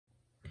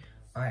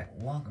Alright,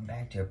 welcome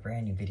back to a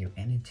brand new video,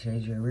 and in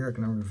today's video we're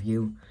going to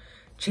review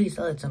Chase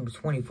Elliott's number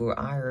 24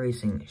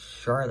 iRacing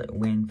Charlotte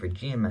win for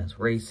GMS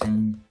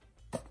Racing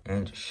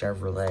and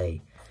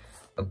Chevrolet.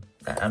 I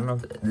don't know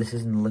if this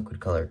is in the liquid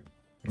color.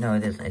 No,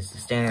 it isn't. It's the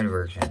standard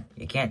version.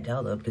 You can't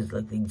tell though because it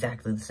looks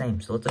exactly the same.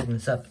 So let's open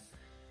this up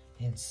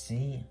and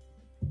see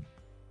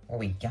what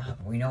we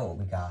got. We know what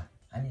we got.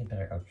 I need a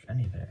better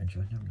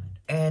intro, never mind.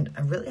 And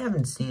I really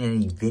haven't seen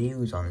any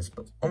videos on this,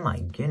 but oh my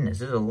goodness,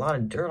 there's a lot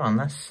of dirt on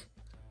this.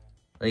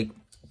 Like,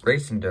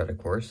 racing dirt, of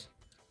course.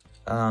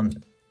 I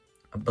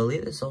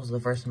believe this is also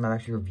the first time I've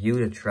actually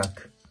reviewed a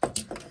truck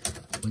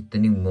with the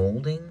new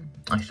molding.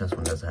 Actually, this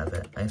one does have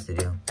it. I guess they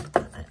do.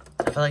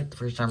 I feel like the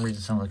first time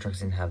reason some of the trucks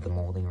didn't have the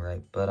molding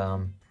right. But,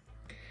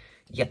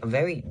 yeah,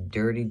 very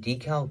dirty.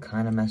 Decal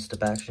kind of messed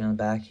up actually on the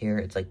back here.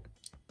 It's like,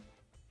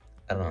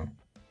 I don't know.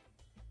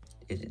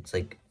 It's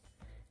like,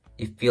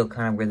 you feel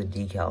kind of where the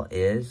decal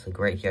is. Like,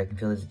 right here, I can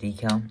feel this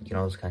decal. You can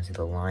always kind of see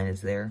the line is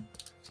there.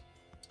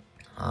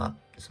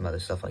 Some other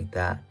stuff like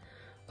that.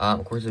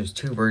 Of course, there's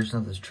two versions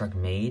of this truck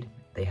made.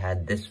 They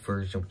had this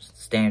version, which is the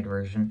standard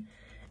version.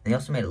 And they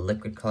also made a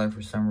liquid color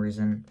for some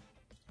reason,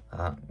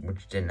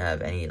 which didn't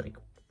have any, like,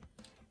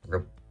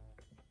 real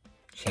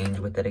change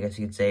with it, I guess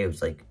you could say. It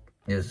was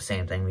the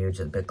same thing, maybe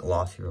just a bit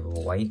glossier of a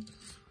white.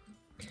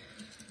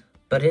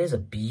 But it is a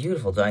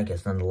beautiful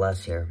diecast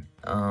nonetheless here.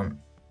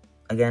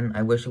 Again,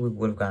 I wish we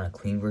would have gotten a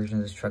clean version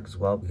of this truck as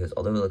well, because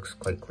although it looks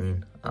quite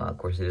clean, of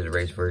course it is a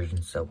race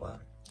version, so,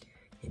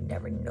 you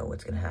never know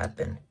what's going to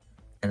happen.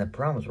 And the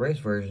problem with race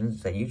versions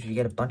is that usually you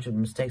get a bunch of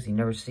mistakes you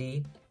never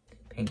see.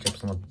 Paint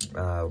chips on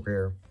the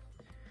rear,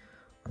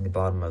 on the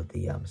bottom of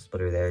the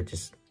splitter there.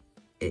 It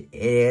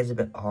is a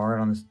bit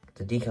hard on this.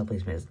 The decal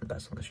placement isn't the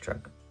best on this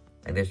truck.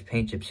 Like, there's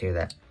paint chips here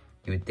that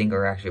you would think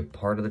are actually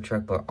part of the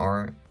truck, but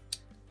aren't.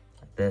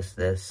 Like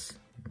this,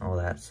 all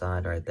that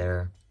side right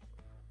there.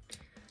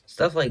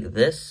 Stuff like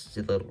this,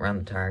 see the little around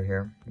the tire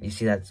here. You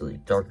see that's a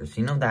little darker,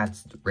 so you know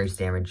that's race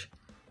damage.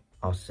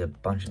 Also, a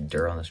bunch of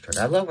dirt on this truck.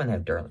 I love when they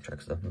have dirt on the truck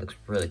stuff. It looks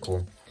really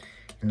cool.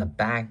 And the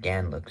back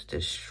end looks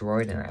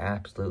destroyed, and I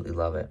absolutely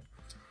love it.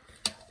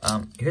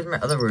 Here's my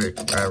other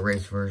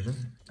race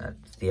version.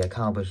 That's the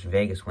Kyle Busch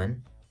Vegas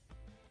win.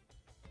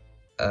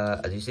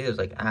 As you see, there's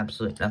like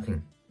absolutely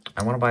nothing.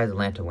 I want to buy the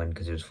Atlanta win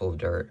because it was full of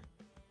dirt.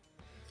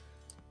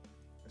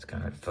 It's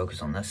kind of hard to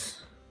focus on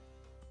this.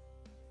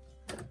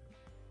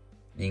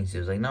 You can see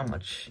there's like not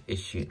many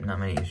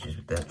issues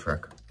with that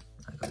truck.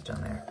 That goes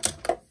down there.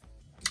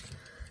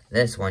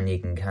 This one, you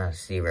can kind of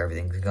see where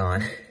everything's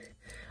gone.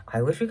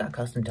 I wish we got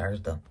custom tires,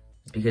 though.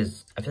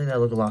 Because I feel like that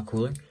would look a lot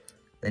cooler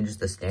than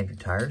just the standard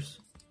tires.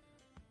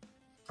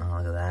 Oh,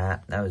 look at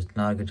that. That was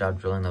not a good job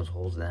drilling those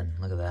holes then.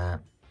 Look at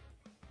that.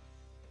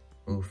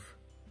 Oof.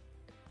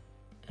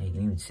 And you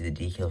can even see the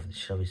decal for the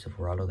Chevy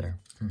Silverado there.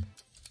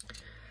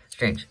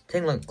 Strange.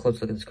 Taking a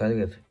close look at this car,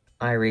 we have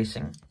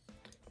iRacing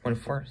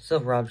 24,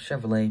 Silverado,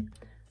 Chevrolet,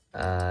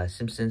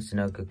 Simpson,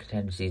 Sunoco,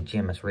 Contingency,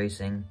 GMS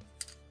Racing,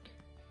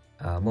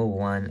 Mobile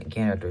One,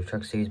 Canada Outdoor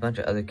Truck Series, bunch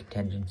of other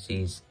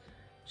contingencies,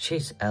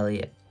 Chase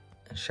Elliott,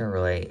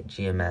 Chevrolet,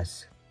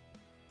 GMS,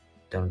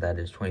 don't know what that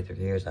is, 23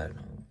 years, I don't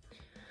know.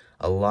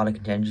 A lot of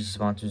contingency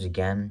sponsors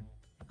again,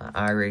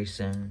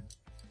 iRacing,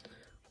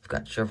 we've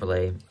got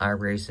Chevrolet,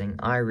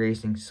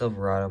 iRacing,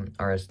 Silverado,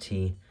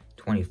 RST,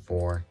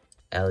 24,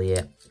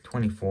 Elliott,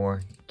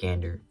 24,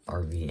 Gander,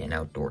 RV, and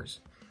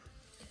Outdoors.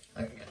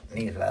 Okay,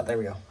 needed that, there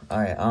we go.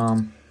 Alright,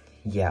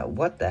 yeah,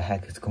 what the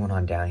heck is going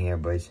on down here,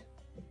 boys?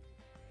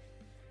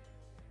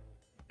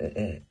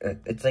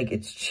 It's like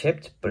it's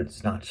chipped, but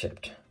it's not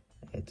chipped.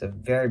 It's a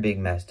very big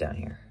mess down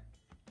here.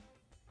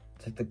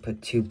 It's like they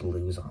put two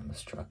blues on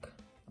this truck.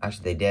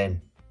 Actually, they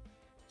did.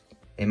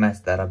 They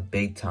messed that up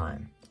big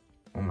time.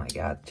 Oh my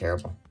god,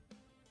 terrible.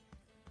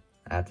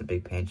 That's a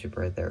big paint chip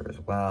right there as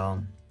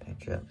well. Paint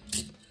chip.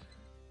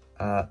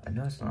 I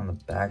know it's not on the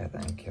back, I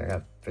think. Here, I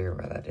gotta figure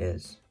where that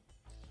is.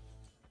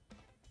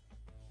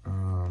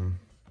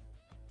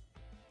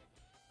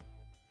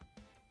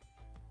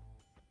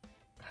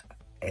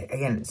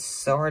 Again, it's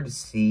so hard to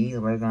see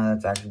whether or not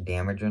that's actually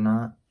damaged or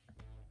not.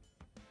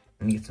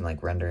 Let me get some,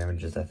 like, render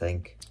images, I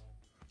think.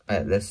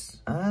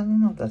 This, I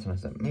don't know if that's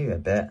messed up. Maybe a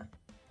bit.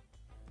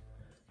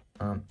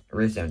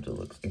 Race damage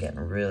looks, again,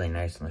 really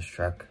nice on this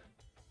truck.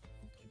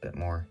 A bit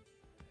more.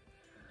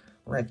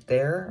 Right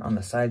there, on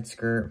the side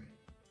skirt.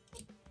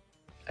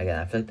 Again,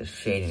 I feel like the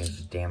shading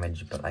is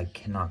damaged, but I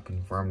cannot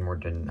confirm nor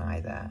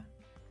deny that.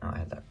 Oh, I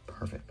had that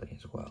perfectly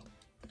as well.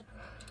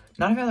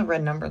 Not even the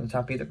red number on the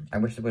top either. I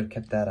wish they would have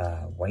kept that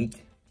white.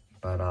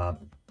 But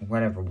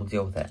whatever, we'll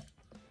deal with it.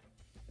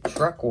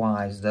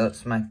 Truck-wise,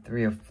 that's my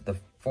 3 of the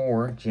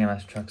 4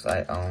 GMS trucks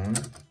I own.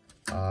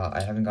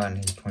 I haven't gotten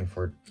his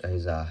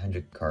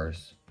 100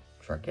 cars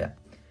truck yet.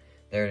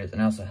 There it is.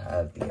 And I also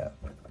have the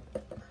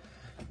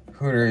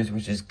Hooters,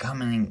 which is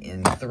coming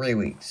in 3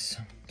 weeks.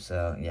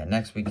 So, yeah,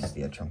 next week is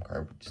the trump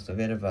card, which is a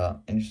bit of an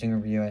interesting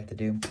review I have to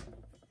do.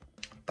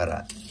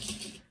 But,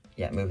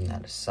 yeah, moving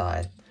that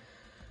aside.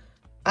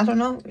 I don't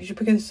know. You should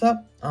pick this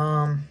up.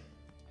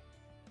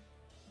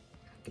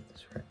 Get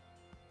this right.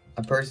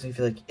 I personally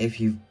feel like if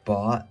you've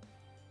bought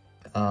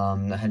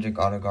the Hendrick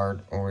Auto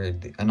Guard or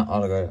the not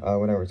Auto Guard,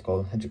 whatever it's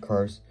called, Hendrick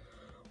Cars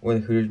or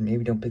the Hooters,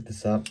 maybe don't pick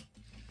this up.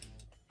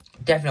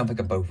 Definitely don't pick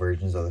up both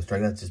versions of this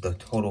truck. That's just a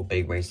total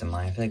big waste of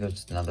money. I feel like it was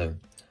just another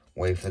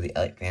way for the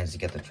Elliott fans to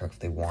get the truck if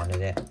they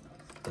wanted it,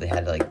 but they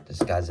had to like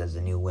disguise it as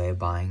a new way of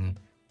buying it,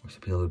 or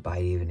some people would buy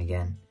it even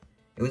again.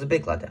 It was a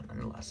big letdown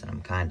nonetheless, and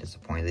I'm kind of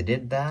disappointed they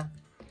did that.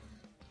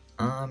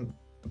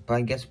 But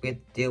I guess we have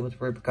to deal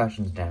with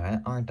repercussions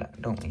now,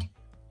 don't we?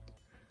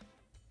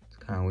 It's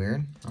kind of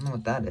weird. I don't know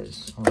what that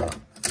is. Hold up.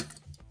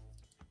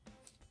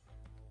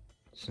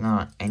 It's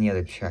not any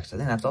other checks. I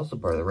think that's also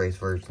part of the race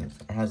version.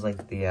 It has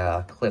like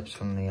the clips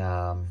from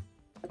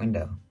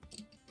the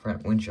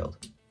front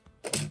windshield.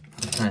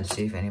 I'm trying to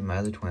see if any of my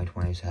other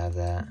 2020s have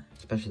that,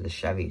 especially the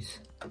Chevys.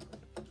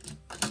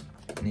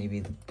 Maybe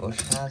the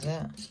Bush has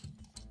it.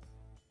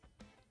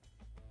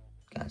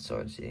 Kind of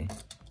sort of see.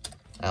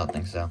 I don't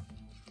think so.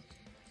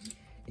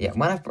 Yeah,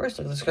 when I first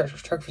looked at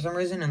this truck for some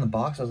reason in the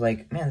box, I was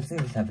like, man, this thing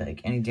doesn't have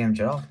like any damage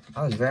at all.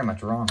 I was very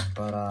much wrong,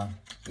 but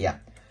yeah.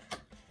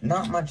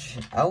 Not much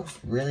else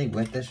really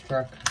with this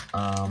truck.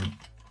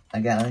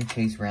 Again, I think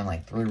Chase ran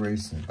like 3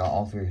 races and got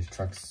all 3 of his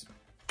trucks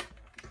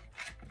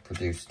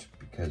produced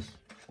because,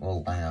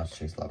 well, I know it's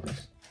Chase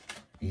lovers.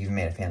 You even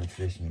made a family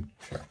tradition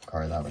truck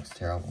car. That looks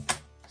terrible.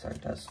 Sorry,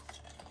 it does.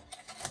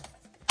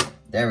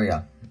 There we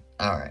go.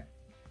 Alright.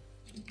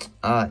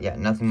 Yeah,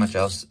 nothing much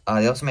else.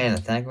 They also made an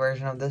authentic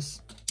version of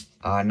this.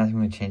 Nothing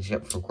really changed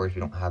up. For of course,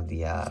 we don't have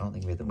the, I don't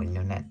think we have the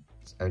window net.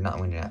 Or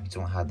not window net. We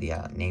don't have the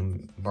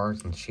name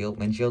bars and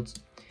windshields.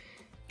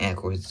 And of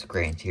course, it's a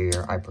gray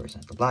interior. I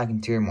personally like the black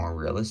interior, more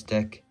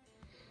realistic.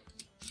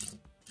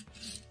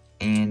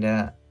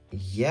 And,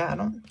 yeah, I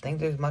don't think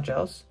there's much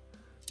else.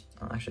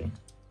 Actually,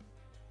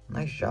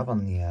 nice job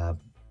on the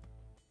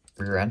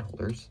rear end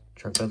holders.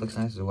 Truck bed looks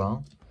nice as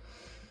well.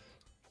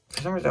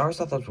 For some reason, I always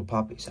thought those were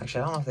poppies.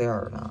 Actually, I don't know if they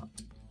are or not.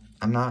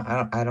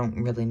 I don't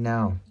really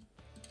know.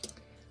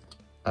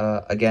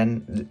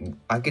 Again,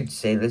 I could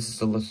say this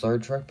is a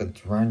Lessard truck, but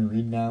it's Ryan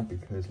Reed now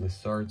because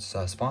Lessard's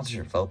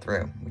sponsorship fell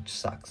through, which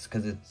sucks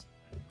because it's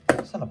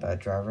not a bad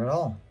driver at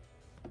all.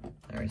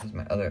 Anyways, this is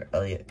my other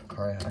Elliott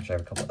car. Actually, I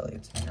have a couple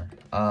Elliots in here.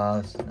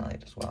 This is an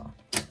Elliott as well.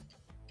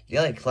 The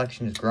Elliott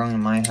collection is growing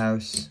in my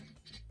house.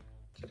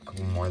 There's a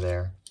couple more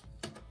there.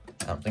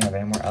 I don't think I have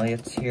any more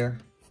Elliots here.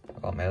 I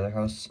got my other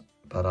house.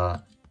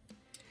 But,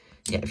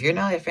 yeah, if you're an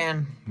Elliott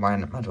fan,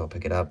 might as well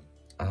pick it up.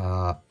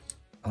 I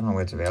don't know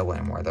where it's available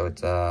anymore, though.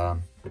 It's, I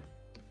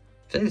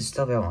feel like it's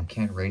still available on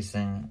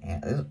IRacing.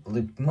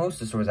 And most of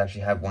the stores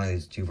actually have one of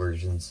these 2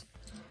 versions.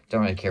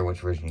 Don't really care which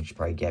version you should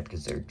probably get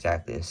because they're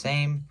exactly the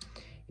same.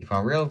 If you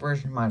want a real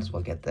version, might as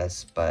well get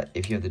this. But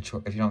if you have if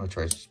you don't have the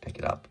choice, just pick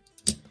it up.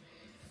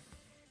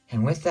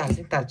 And with that, I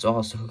think that's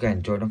all. So hope you guys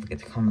enjoyed. Don't forget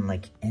to comment,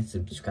 like, and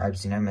subscribe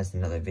so you never miss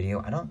another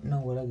video. I don't know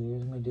what other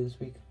videos I'm gonna do this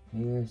week.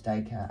 Maybe it's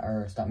diecast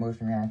or stop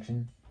motion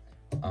reaction.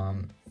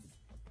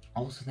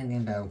 Also thinking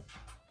about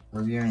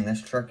reviewing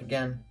this truck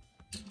again.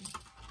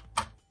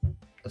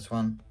 This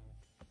one.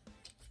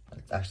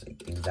 That's actually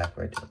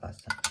exactly what I did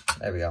last time.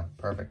 There we go.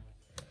 Perfect.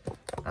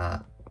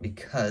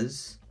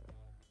 Because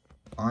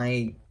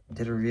I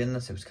did a review on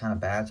this, it was kind of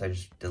bad, so I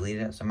just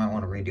deleted it. So I might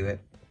want to redo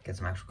it, get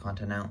some actual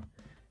content out.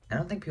 I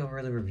don't think people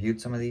really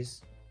reviewed some of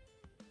these.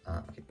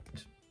 Okay.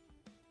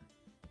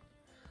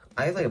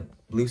 I have like a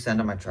loose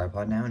end on my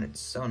tripod now, and it's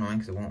so annoying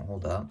because it won't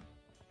hold up.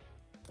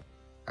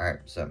 Alright,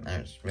 so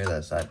anyways, move that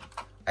aside.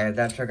 I have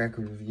that truck I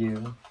could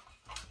review.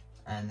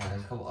 And then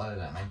there's a couple others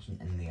I mentioned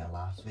in the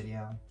last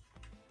video.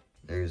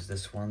 There's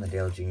this one, the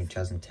Dale Jr.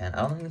 2010.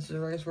 I don't think this is a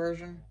race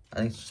version. I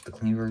think it's just the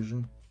clean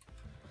version.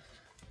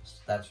 So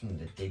that's from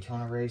the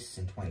Daytona race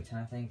in 2010,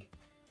 I think.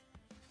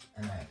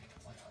 And then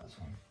this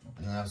one.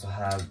 And then I also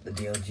have the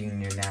Dale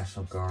Jr.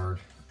 National Guard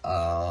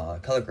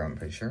color chrome, I'm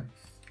pretty sure.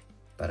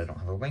 But I don't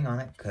have a wing on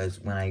it because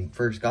when I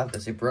first got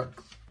this, it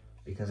broke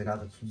because I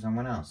got this from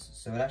someone else.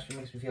 So it actually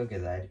makes me feel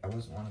good that I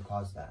wasn't one who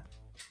caused that.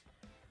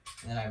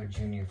 And then I have a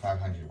Junior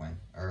 500 win,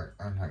 or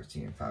Earnhardt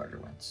Senior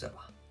 500 win. So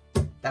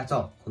that's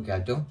all. Hope you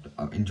guys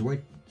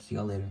enjoyed. See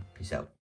y'all later. Peace out.